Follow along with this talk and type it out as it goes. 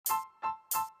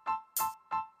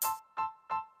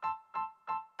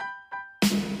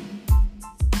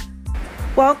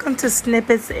Welcome to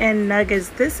Snippets and Nuggets.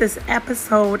 This is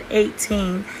episode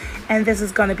 18, and this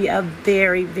is going to be a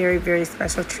very, very, very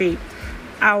special treat.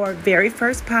 Our very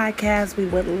first podcast, we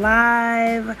went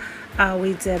live.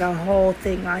 We did a whole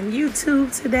thing on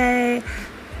YouTube today.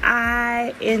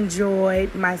 I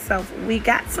enjoyed myself. We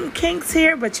got some kinks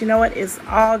here, but you know what? It's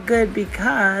all good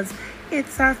because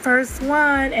it's our first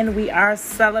one, and we are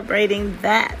celebrating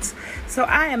that. So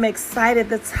I am excited.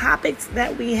 The topics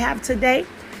that we have today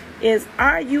is,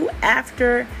 are you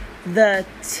after the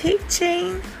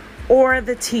teaching or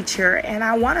the teacher? And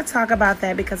I want to talk about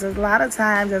that because a lot of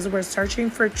times as we're searching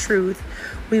for truth,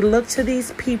 we look to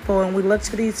these people and we look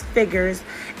to these figures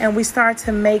and we start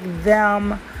to make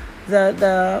them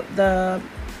the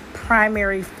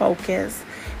primary focus.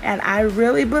 And I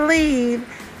really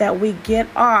believe that we get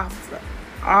off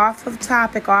of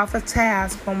topic, off of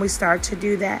task when we start to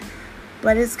do that.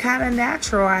 But it's kind of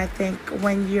natural, I think,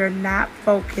 when you're not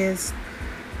focused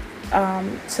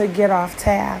to get off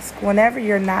task. Whenever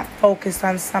you're not focused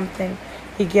on something,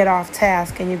 you get off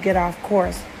task and you get off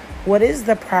course. What is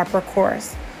the proper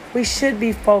course? We should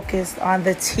be focused on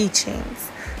the teachings.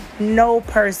 No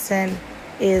person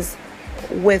is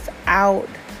without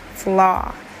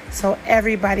flaw. So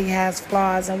everybody has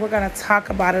flaws, and we're going to talk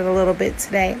about it a little bit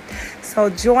today. So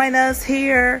join us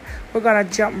here. We're going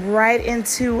to jump right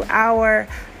into our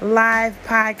live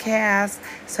podcast.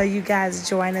 So you guys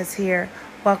join us here.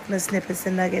 Welcome to Snippets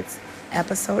and Nuggets,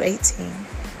 episode 18.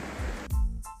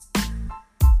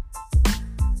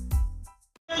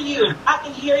 I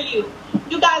can hear you.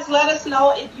 You guys let us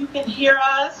know if you can hear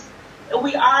us.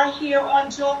 We are here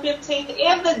on June 15th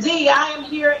in the D. I am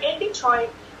here in Detroit.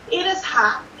 It is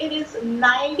hot. It is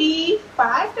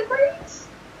 95 degrees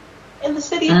in the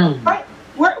city of Detroit.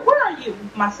 Where are you,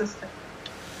 my sister?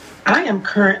 I am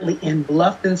currently in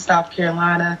Bluffton, South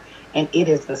Carolina, and it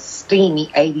is a steamy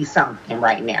 80-something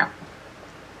right now.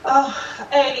 Oh,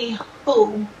 80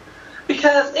 who?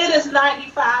 Because it is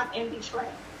 95 in Detroit.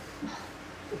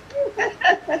 And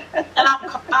I'm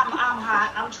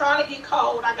hot. I'm trying to get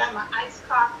cold. I got my iced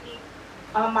coffee.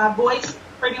 My voice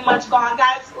pretty much gone.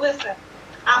 Guys, listen.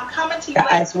 I'm coming to you.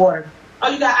 Ice water.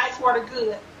 Oh, you got ice water?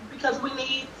 Good. Because we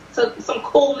need some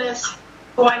coolness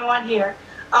going on here.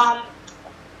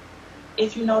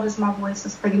 If you notice, my voice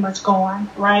is pretty much gone,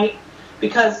 right?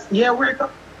 Because it went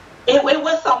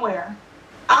somewhere.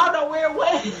 I don't know where it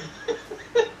went.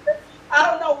 I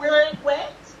don't know where it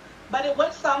went, but it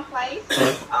went someplace.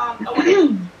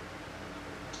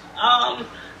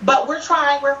 But we're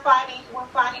trying. We're fighting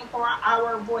for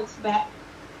our voice back.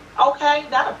 Okay,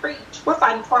 that'll preach. We're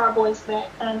fighting for our voice back.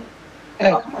 And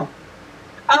come on.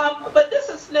 But this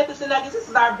is Snippets and Nuggets. This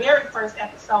is our very first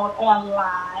episode on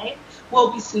live.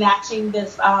 We'll be snatching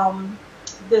this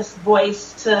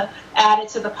voice to add it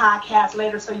to the podcast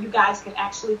later, so you guys can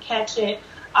actually catch it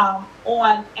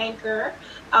on Anchor,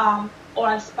 on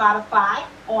Spotify,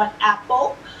 on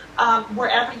Apple,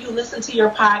 wherever you listen to your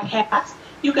podcast.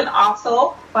 You can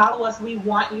also follow us. We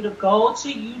want you to go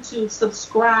to YouTube,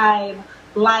 subscribe,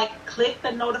 click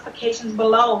the notifications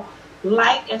below,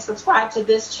 like and subscribe to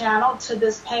this channel, to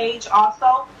this page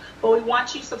also. But we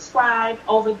want you subscribed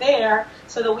over there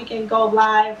so that we can go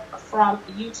live from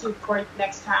YouTube for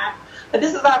next time. But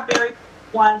this is our very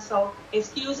one, so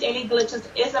excuse any glitches.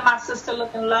 Isn't my sister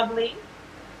looking lovely?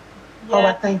 Yeah. Oh,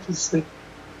 I thank you, sweet.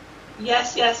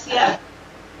 Yes.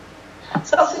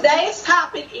 So today's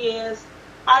topic is,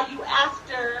 are you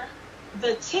after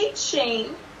the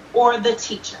teaching or the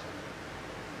teacher?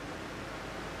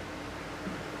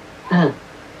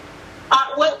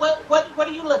 What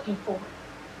are you looking for?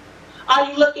 Are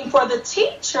you looking for the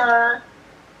teacher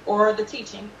or the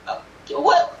teaching?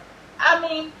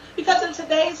 Because in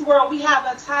today's world, we have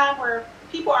a time where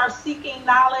people are seeking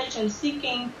knowledge and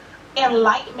seeking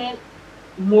enlightenment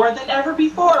more than ever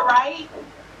before, right?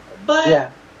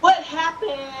 But What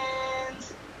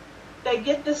happens? They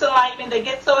get this enlightenment, they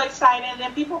get so excited, and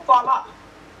then people fall off.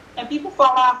 And people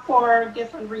fall off for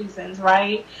different reasons,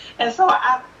 right? And so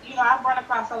I've run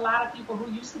across a lot of people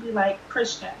who used to be like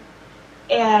Christian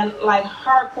and like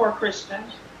hardcore Christian.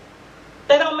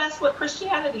 They don't mess with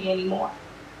Christianity anymore.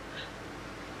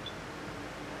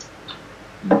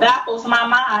 Baffles my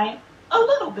mind a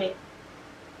little bit,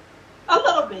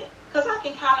 because I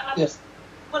can kind of understand. Yes.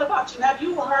 What about you? Have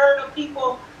you heard of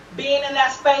people being in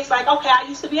that space? Like, okay, I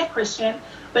used to be a Christian,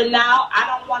 but now I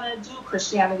don't want to do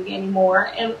Christianity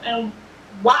anymore. And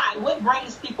why? What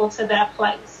brings people to that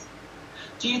place?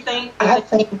 Do you think?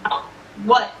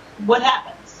 What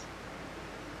happens?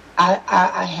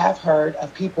 I have heard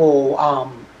of people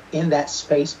in that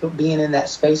space, being in that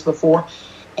space before,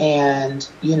 And,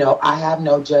 I have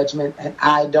no judgment, and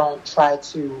I don't try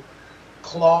to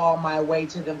claw my way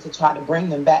to them to try to bring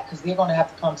them back, because they're going to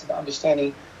have to come to the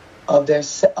understanding of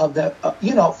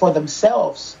for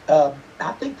themselves.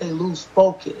 I think they lose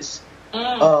focus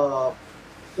of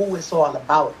who it's all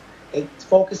about. They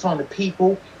focus on the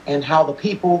people and how the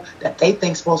people that they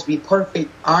think supposed to be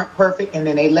perfect aren't perfect, and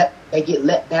then they get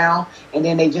let down, and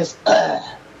then they just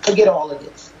forget all of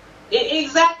this.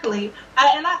 Exactly,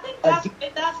 and I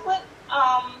think that's what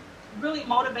really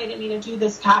motivated me to do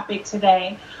this topic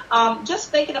today. Just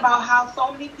thinking about how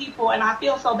so many people, and I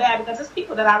feel so bad because it's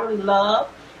people that I really love,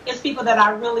 it's people that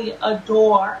I really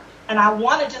adore, and I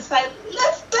want to just say,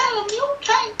 listen, you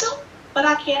can't do, but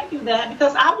I can't do that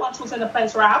because I once was in a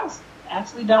place where I was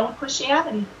actually done with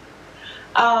Christianity.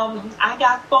 I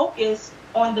got focused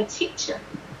on the teacher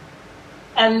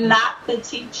and not the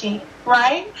teaching,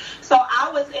 right? So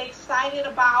I was excited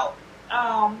about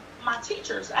my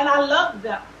teachers, and I loved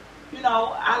them.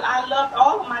 I loved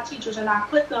all of my teachers, and I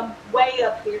put them way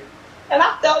up here. And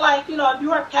I felt like, if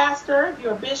you're a pastor, if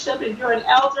you're a bishop, if you're an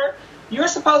elder, you're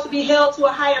supposed to be held to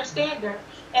a higher standard.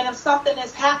 And if something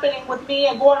is happening with me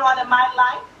and going on in my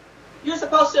life, you're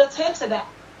supposed to attend to that,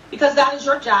 because that is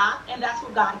your job, and that's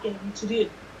what God gave you to do.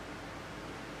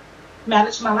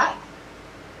 Manage my life.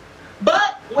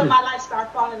 But when my life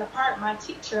started falling apart, my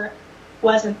teacher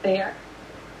wasn't there.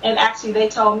 And actually, they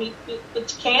told me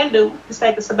what you can do is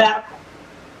take a sabbatical.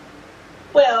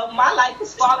 Well, my life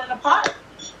was falling apart,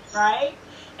 right?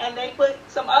 And they put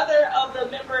some other of the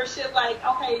membership, like,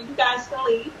 okay, you guys can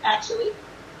leave, actually.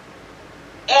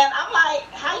 And I'm like,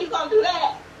 how you going to do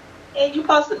that? And you're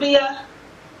supposed to be a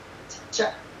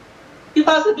teacher. You're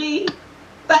supposed to be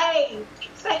saved,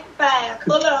 sanctified,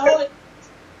 full of the Holy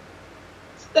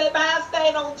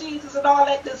stayed on Jesus and all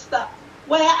that good stuff.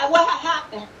 What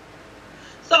happened?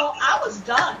 So I was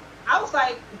done. I was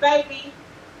like, baby,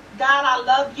 God, I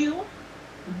love you,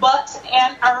 but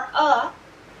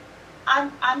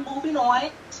I'm moving on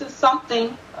to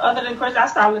something other than Christian. I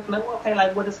started looking at, okay,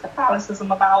 like, what is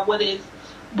Catholicism about? What is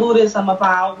Buddhism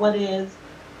about? What is,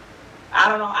 I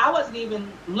don't know. I wasn't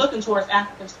even looking towards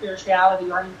African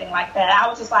spirituality or anything like that. I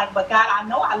was just like, but God, I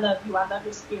know I love you. I love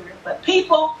your spirit. But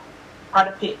people are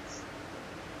the pigs.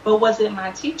 But was it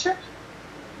my teacher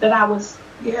that I was,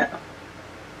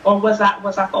 or was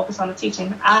I focused on the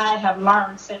teaching? I have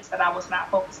learned since that I was not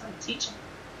focused on the teaching.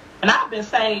 And I've been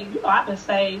saved,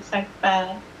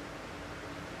 sanctified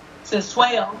since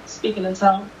 12, speaking in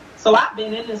tongues. So I've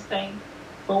been in this thing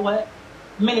for what?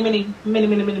 Many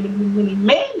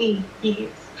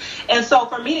years. And so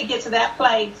for me to get to that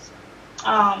place,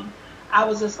 I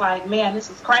was just like, man, this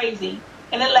is crazy.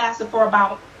 And it lasted for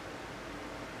about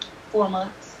 4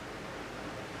 months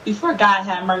before God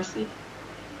had mercy.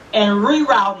 And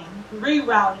rerouting.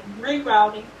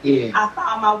 Yeah. I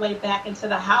found my way back into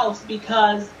the house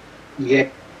because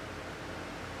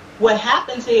what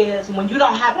happens is when you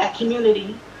don't have that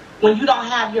community, when you don't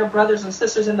have your brothers and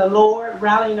sisters in the Lord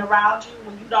rallying around you,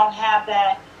 when you don't have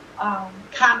that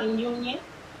common union,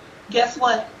 guess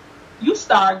what? You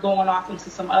start going off into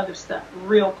some other stuff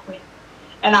real quick.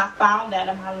 And I found that,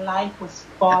 and my life was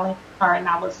falling apart, and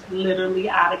I was literally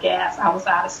out of gas. I was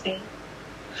out of steam.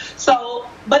 So,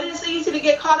 but it's easy to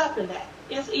get caught up in that.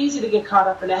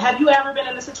 Have you ever been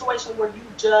in a situation where you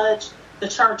judged the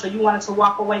church, or you wanted to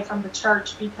walk away from the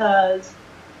church because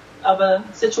of a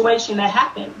situation that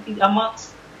happened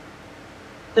amongst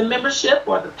the membership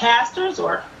or the pastors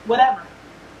or whatever?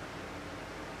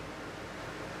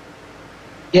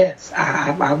 Yes,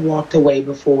 I walked away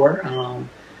before.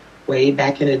 Way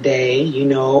back in the day,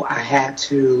 I had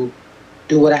to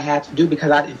do what I had to do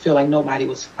because I didn't feel like nobody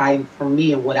was fighting for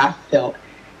me and what I felt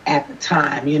at the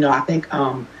time. I think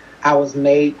I was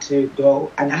made to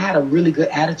go, and I had a really good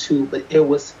attitude, but it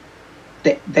was,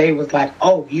 they was like,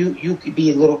 oh, you could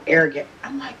be a little arrogant.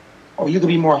 I'm like, oh, you could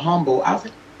be more humble. I was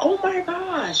like, oh my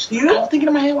gosh. I was thinking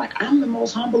in my head, like, I'm the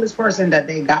most humblest person that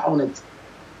they got on it.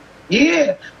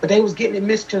 Yeah, but they was getting it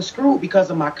misconstrued because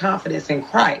of my confidence in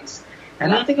Christ.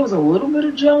 And I think it was a little bit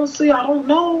of jealousy. I don't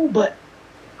know, but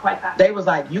they was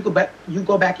like, you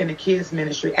go back into kids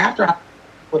ministry. After I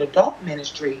with adult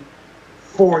ministry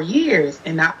 4 years,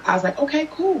 and I was like, okay,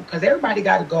 cool, because everybody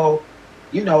got to go,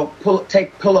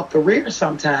 pull up the rear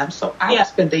sometimes. So I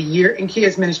spent a year in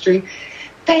kids ministry.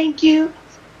 Thank you,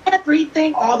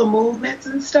 everything, all the movements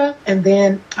and stuff. And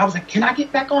then I was like, can I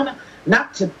get back on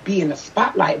not to be in the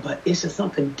spotlight, but it's just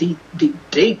something deep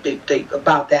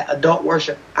about that adult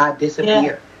worship. I disappear.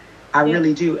 Yeah. I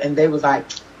really do. And they was like,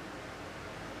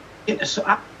 so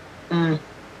I'm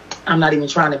not even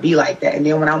trying to be like that. And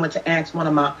then when I went to ask one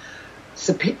of my,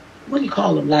 what do you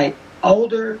call them? Like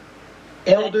older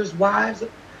elders' wives,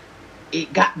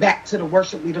 it got back to the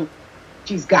worship leader.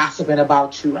 She's gossiping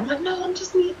about you. I'm like, no, I'm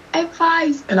just need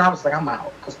advice. And I was like, I'm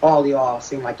out, because all y'all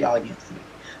seem like y'all against me.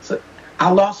 So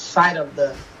I lost sight of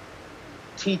the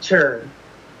teacher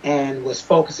and was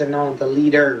focusing on the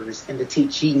leaders and the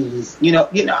teachees,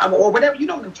 or whatever, you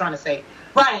know what I'm trying to say.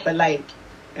 Right. But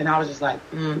and I was just like,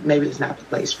 maybe it's not the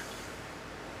place for me.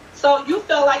 So you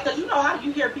feel like, because you know how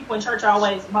you hear people in church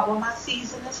always, well, my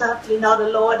season is up, the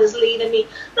Lord is leading me.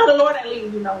 No, the Lord ain't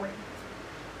leading you nowhere.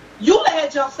 You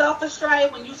led yourself astray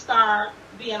when you start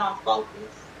being off focus,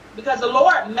 because the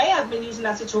Lord may have been using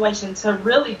that situation to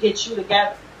really get you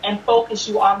together and focus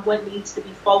you on what needs to be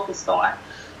focused on.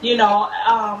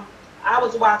 I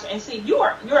was watching, and see,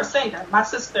 you're a singer. My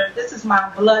sister, this is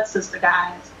my blood sister,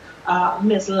 guys,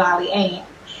 Miss Lolly Ann,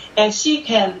 and she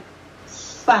can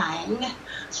sing.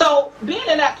 So being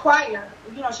in that choir,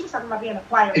 she was talking about being in a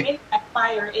choir. In that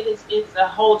choir, it's a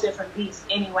whole different beast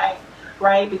anyway,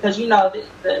 right? Because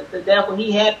the devil,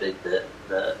 he had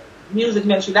the music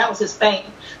ministry. That was his thing.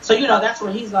 So that's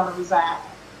where he's gonna reside.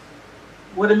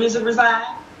 Where the music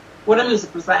reside? Where the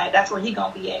music reside? That's where he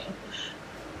gonna be at.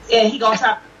 And he gonna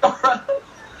try to stir up.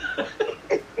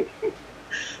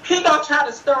 He gonna try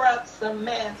to stir up some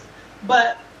mess.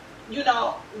 But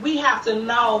we have to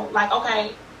know, like,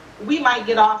 okay, we might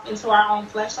get off into our own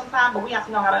flesh sometime, but we have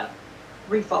to know how to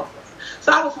refocus.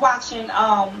 So I was watching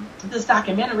this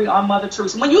documentary on Mother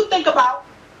Teresa. When you think about,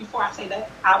 before I say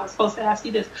that, I was supposed to ask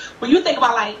you this. When you think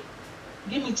about, like,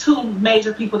 give me two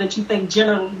major people that you think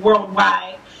generally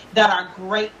worldwide that are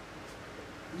great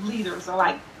leaders, or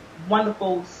like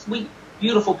wonderful, sweet,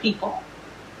 beautiful people.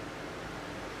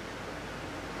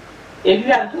 If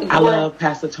you had to think, I love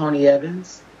Pastor Tony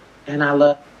Evans, and I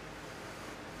love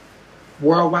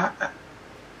worldwide,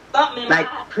 like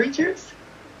preachers,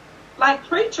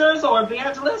 or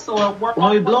evangelists, or work.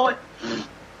 Want me to blow it?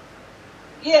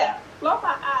 Yeah, blow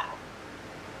my eye.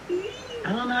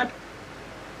 I don't know.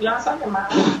 Y'all talking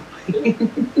about?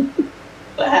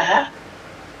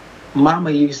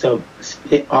 Mama used to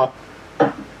spit off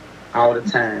all the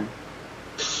time.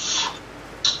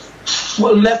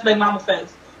 Well, let's make Mama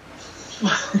face.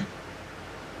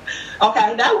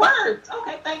 Okay, that works.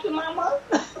 Okay, thank you, Mama.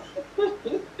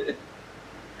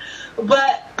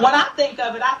 But when I think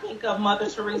of it, I think of Mother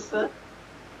Teresa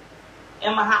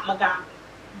and Mahatma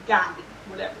Gandhi,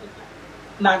 whatever his name.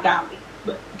 Not Gandhi,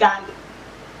 but Gandhi.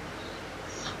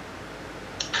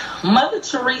 Mother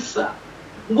Teresa,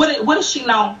 what is she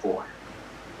known for?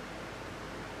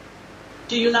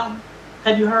 Do you know?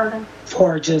 Have you heard her?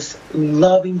 For just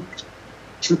loving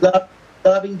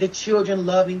the children,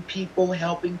 loving people,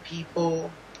 helping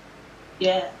people.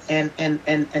 Yes.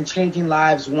 And changing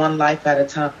lives one life at a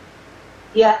time.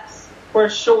 Yes, for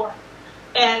sure.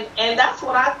 And that's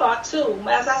what I thought too.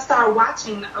 As I started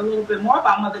watching a little bit more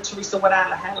about Mother Teresa, what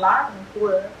I had learned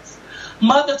was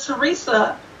Mother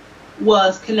Teresa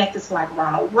was connected to like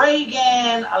Ronald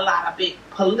Reagan, a lot of big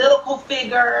political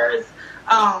figures.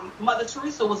 Mother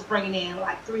Teresa was bringing in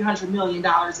like $300 million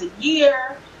a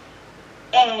year.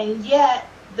 And yet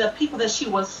the people that she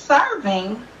was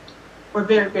serving were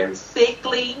very, very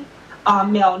sickly,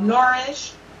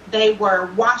 malnourished. They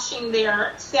were washing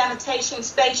their sanitation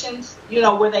stations,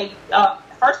 where they,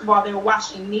 first of all, they were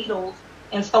washing needles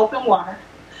in soap and water.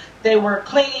 They were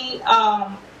cleaning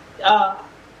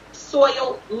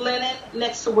soiled linen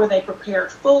next to where they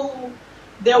prepared food.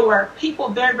 There were people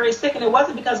very, very sick, and it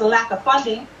wasn't because of lack of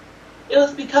funding. It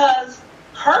was because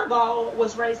her goal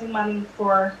was raising money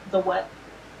for the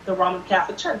Roman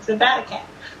Catholic Church, the Vatican.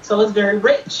 So it's very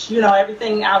rich.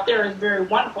 Everything out there is very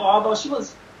wonderful. Although she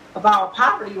was about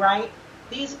poverty, right?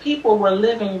 These people were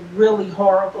living really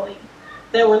horribly.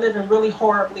 They were living really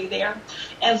horribly there.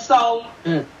 And so,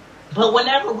 but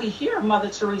whenever we hear Mother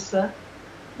Teresa,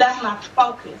 that's not the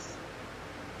focus.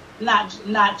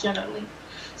 Not generally.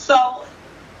 So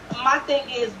my thing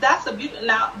is, that's a beauty.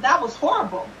 Now, that was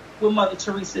horrible what Mother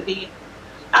Teresa did.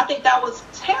 I think that was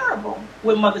terrible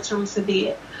what Mother Teresa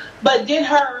did. But did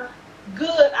her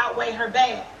good outweigh her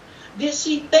bad? Did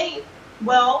she think,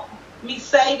 well, me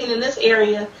saving in this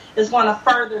area is going to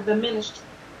further the ministry?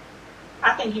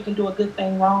 I think you can do a good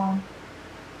thing wrong.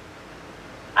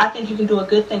 I think you can do a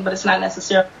good thing, but it's not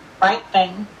necessarily the right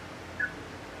thing.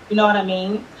 You know what I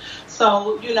mean?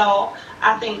 So,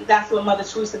 I think that's what Mother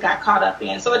Teresa got caught up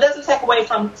in. So it doesn't take away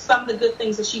from some of the good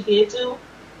things that she did do,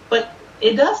 but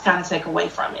it does kind of take away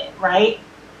from it, right?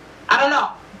 I don't know.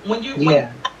 When you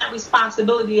have that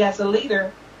responsibility as a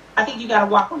leader, I think you got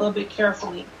to walk a little bit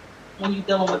carefully when you're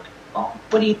dealing with people.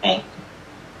 What do you think?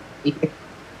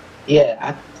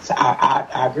 Yeah,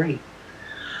 I agree.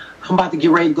 I'm about to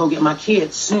get ready to go get my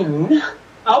kids soon.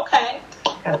 Okay.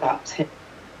 I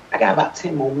got about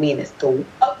 10 more minutes though.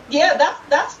 Yeah,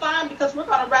 that's fine, because we're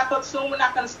going to wrap up soon. We're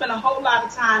not going to spend a whole lot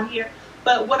of time here.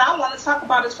 But what I want to talk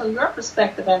about is from your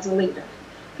perspective as a leader.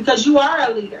 Because you are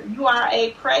a leader. You are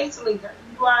a praise leader.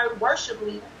 You are a worship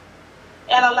leader.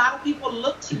 And a lot of people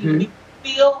look to you. You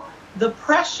feel the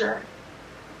pressure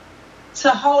to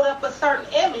hold up a certain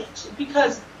image,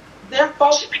 because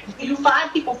you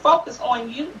find people focus on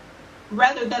you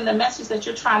rather than the message that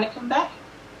you're trying to convey.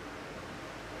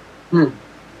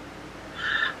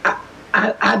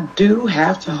 I do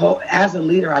have to hold, as a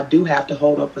leader, I do have to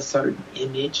hold up a certain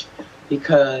image,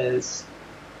 because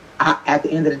at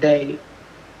the end of the day,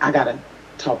 I got to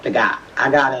talk to God. I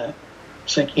got to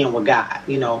check in with God,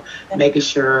 making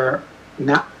sure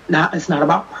it's not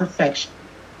about perfection.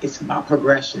 It's about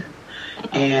progression.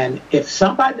 And if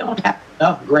somebody don't have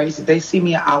enough grace, if they see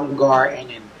me at Olive Garden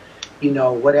and,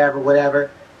 whatever,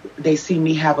 they see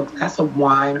me have a glass of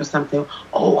wine or something.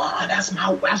 That's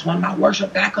one of my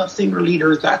worship backup singer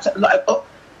leaders. That's like,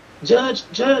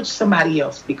 judge somebody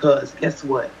else, because guess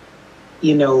what?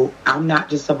 I'm not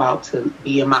just about to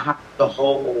be in my house the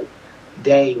whole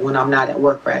day when I'm not at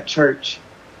work or at church,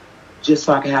 just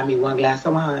so I can have me one glass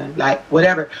of wine, like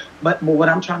whatever. But what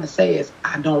I'm trying to say is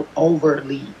I don't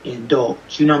overly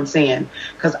indulge, you know what I'm saying?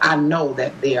 Because I know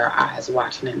that there are eyes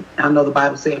watching. And I know the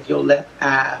Bible says if your left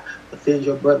eye offends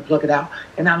your brother, pluck it out.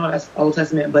 And I know that's Old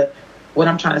Testament. But what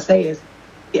I'm trying to say is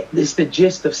it's the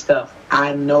gist of stuff.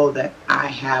 I know that I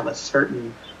have a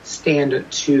certain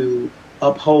standard to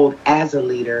uphold as a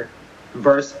leader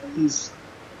versus,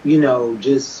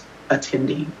 just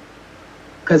attending.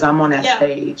 Because I'm on that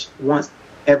stage once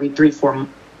every 3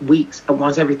 weeks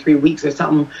or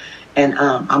something, and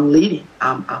I'm leading.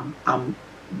 I'm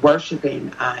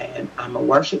worshiping. I'm a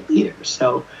worship leader.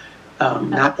 So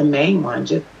not the main one,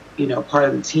 just part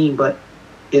of the team, but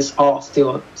it's all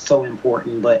still so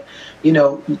important. But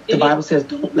the Bible says,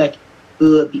 "Don't let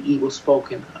good be evil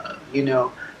spoken of."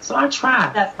 So I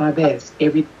try my best.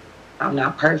 I'm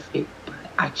not perfect, but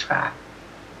I try.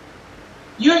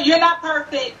 You're not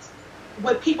perfect.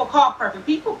 What people call perfect.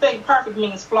 People think perfect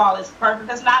means flawless. Perfect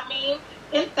does not mean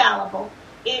infallible.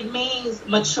 It means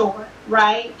mature,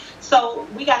 right? So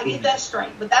we got to get that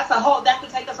straight. But that can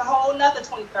take us a whole another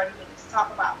 20, 30 minutes to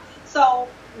talk about. So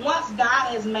once God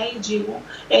has made you,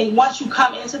 and once you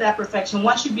come into that perfection,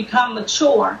 once you become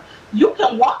mature, you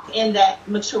can walk in that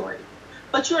maturity.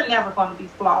 But you're never going to be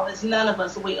flawless. None of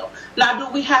us will. Now,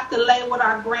 do we have to lay with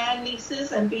our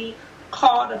grandnieces and be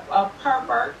called a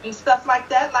pervert and stuff like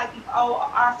that, like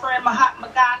our friend Mahatma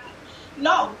Gandhi?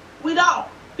 No, we don't,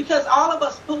 because all of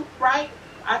us poop, right?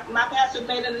 My pastor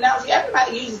made an analogy.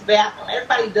 Everybody uses bathroom.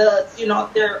 Everybody does,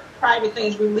 their private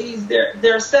things, release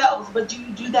their selves. But do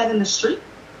you do that in the street?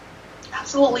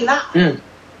 Absolutely not. You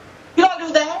don't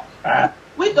do that.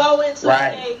 We go into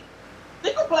a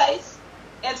bigger place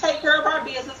and take care of our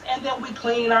business, and then we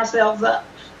clean ourselves up.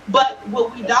 But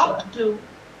what we don't do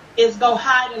is go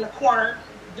hide in the corner,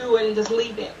 do it, and just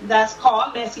leave it. That's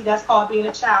called messy. That's called being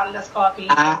a child, and that's called being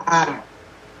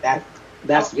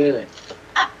that's good.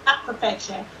 Not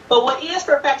perfection. But what is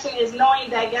perfection is knowing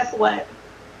that, guess what?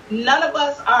 None of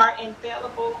us are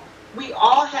infallible. We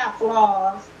all have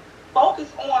flaws.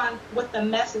 Focus on what the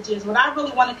message is. What I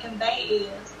really want to convey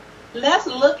is, let's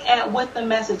look at what the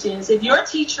message is. If your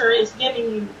teacher is giving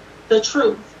you the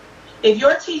truth, if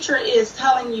your teacher is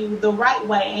telling you the right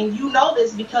way, and you know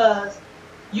this because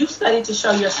you studied to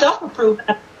show yourself approved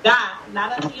unto God,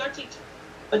 not unto your teacher,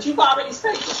 but you've already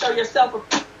studied to show yourself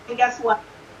approved, and guess what?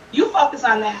 You focus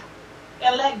on that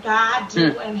and let God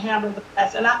do and handle the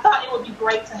rest. And I thought it would be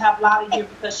great to have Lottie here,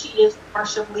 because she is a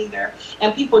worship leader,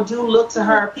 and people do look to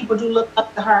her, people do look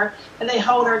up to her, and they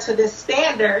hold her to this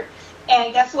standard.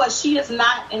 And guess what? She is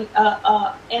not an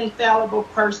infallible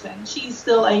person. She's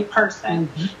still a person.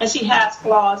 And she has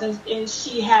flaws, and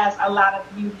she has a lot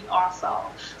of beauty also.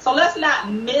 So let's not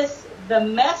miss the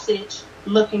message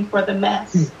looking for the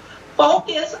mess.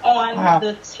 Focus on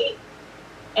the teacher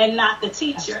and not the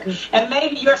teacher. And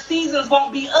maybe your seasons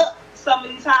won't be up so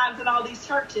many times in all these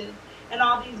churches and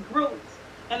all these groups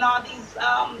and all these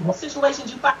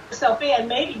situations you find yourself in.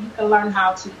 Maybe you can learn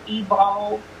how to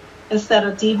evolve instead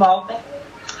of devolving.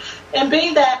 And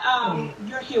being that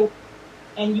you're here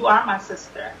and you are my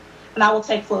sister, and I will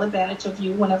take full advantage of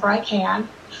you whenever I can,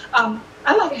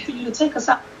 I'd like for you to take us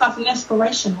out something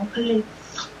inspirational, please.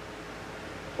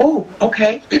 Oh,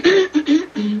 okay.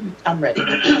 I'm ready.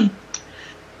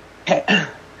 Okay.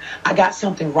 I got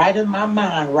something right in my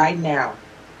mind right now.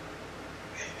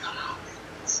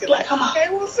 Come on. Okay,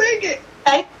 we'll sing it.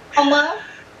 Hey, come on.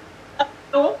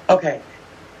 Okay.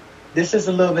 This is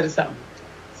a little bit of something.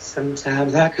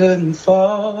 Sometimes I couldn't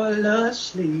fall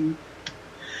asleep.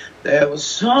 There was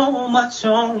so much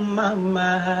on my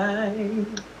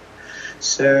mind,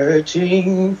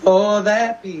 searching for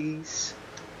that peace,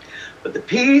 but the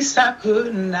peace I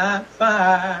could not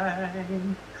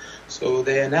find. So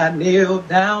then I kneeled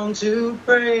down to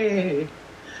pray,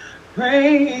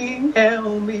 praying,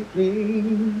 help me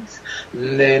please.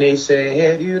 And then he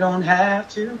said, you don't have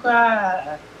to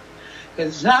cry,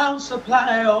 'cause I'll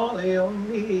supply all your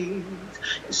needs.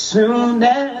 As soon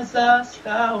as I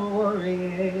stop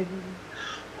worrying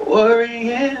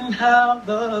how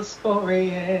the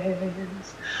story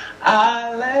ends,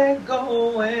 I let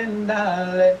go and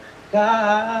I let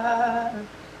God.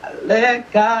 I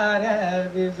let God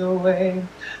have his way.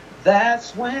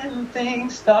 That's when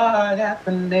things start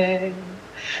happening.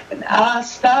 And I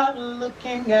stop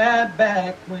looking at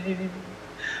back when.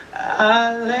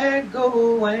 I let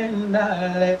go and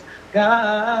I let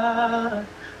God.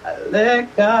 I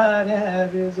let God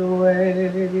have his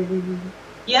way.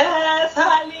 Yes,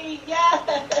 honey.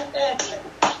 Yes.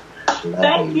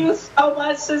 Thank you so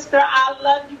much, sister. I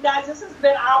love you guys. This has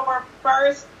been our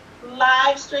first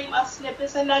live stream of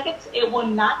Snippets and Nuggets. It will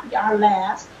not be our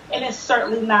last, and it's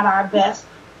certainly not our best.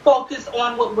 Focus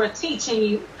on what we're teaching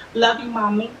you. Love you,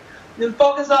 mommy. Then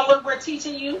focus on what we're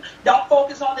teaching you. Don't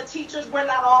focus on the teachers. We're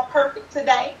not all perfect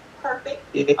today. Perfect.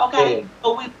 Okay?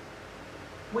 But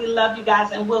we love you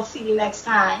guys, and we'll see you next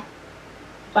time.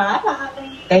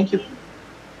 Bye-bye. Thank you. Bye.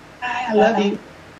 I love you.